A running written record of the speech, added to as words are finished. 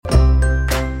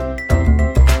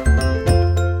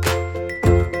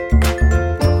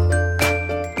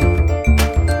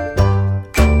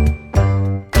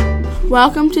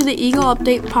Welcome to the Eagle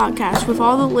Update podcast with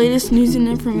all the latest news and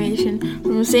information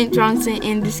from St. John St.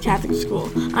 Andrews Catholic School.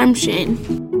 I'm Shane.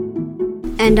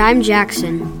 And I'm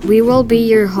Jackson. We will be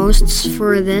your hosts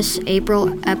for this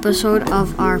April episode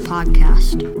of our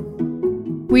podcast.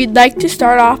 We'd like to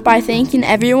start off by thanking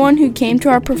everyone who came to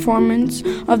our performance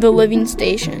of the Living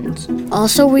Stations.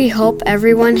 Also, we hope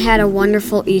everyone had a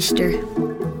wonderful Easter.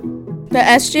 The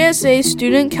SJSA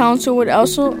Student Council would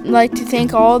also like to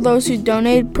thank all of those who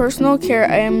donated personal care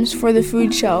items for the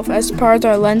food shelf as part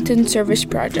of our Lenten service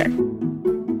project.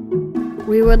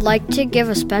 We would like to give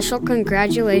a special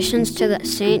congratulations to the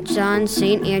St. John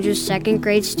St. Andrews second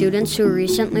grade students who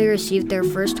recently received their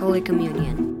first Holy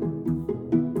Communion.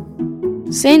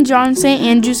 St. John St.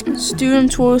 Andrews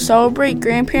students will celebrate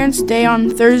Grandparents' Day on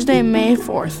Thursday, May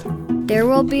 4th. There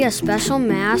will be a special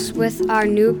Mass with our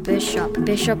new bishop,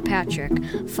 Bishop Patrick,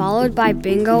 followed by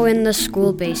bingo in the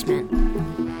school basement.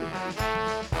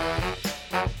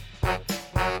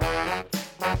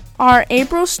 Our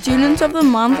April students of the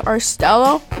month are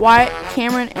Stella, Wyatt,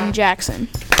 Cameron, and Jackson.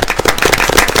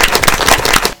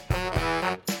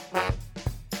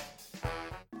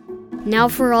 Now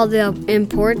for all the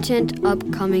important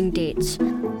upcoming dates.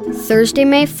 Thursday,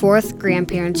 May 4th,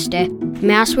 Grandparents' Day.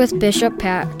 Mass with Bishop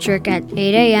Patrick at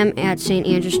 8 a.m. at St.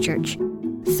 Andrews Church.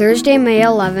 Thursday, May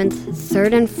 11th,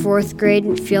 3rd and 4th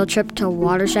grade field trip to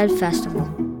Watershed Festival.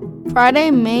 Friday,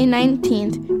 May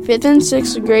 19th, 5th and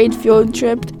 6th grade field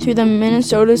trip to the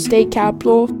Minnesota State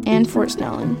Capitol and Fort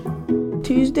Snelling.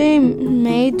 Tuesday,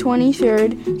 May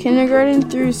 23rd, kindergarten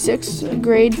through 6th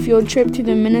grade field trip to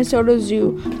the Minnesota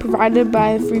Zoo, provided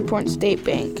by Freeport State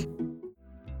Bank.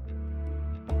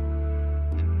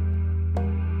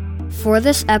 For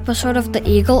this episode of the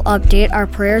Eagle Update, our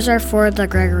prayers are for the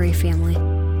Gregory family.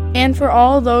 And for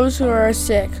all those who are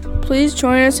sick, please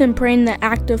join us in praying the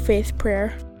Act of Faith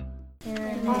prayer. In the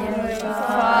name of the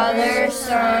Father,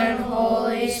 Son,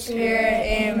 Holy Spirit,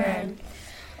 Amen.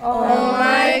 Oh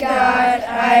my God,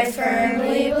 I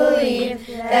firmly believe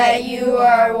that you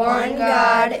are one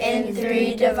God in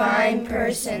three divine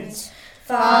persons,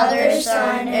 Father,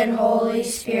 Son, and Holy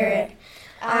Spirit.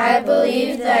 I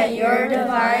believe that your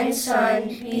divine Son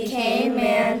became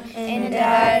man and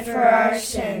died for our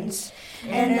sins,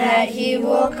 and that he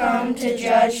will come to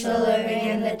judge the living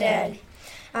and the dead.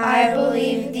 I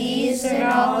believe these and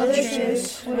all the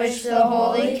truths which the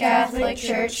Holy Catholic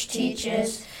Church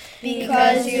teaches,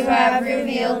 because you have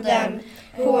revealed them,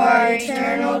 who are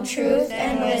eternal truth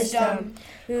and wisdom,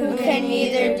 who can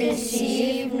neither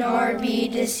deceive nor be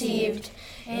deceived.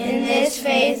 In this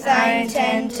faith I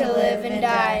intend to live and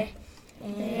die.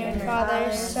 In the name of the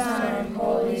Father, Son, and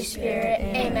Holy Spirit.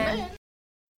 Amen.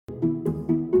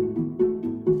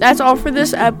 That's all for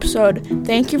this episode.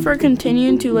 Thank you for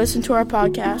continuing to listen to our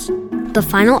podcast. The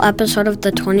final episode of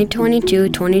the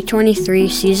 2022-2023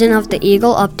 season of the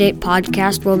Eagle Update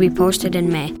podcast will be posted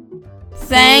in May.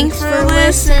 Thanks for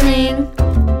listening.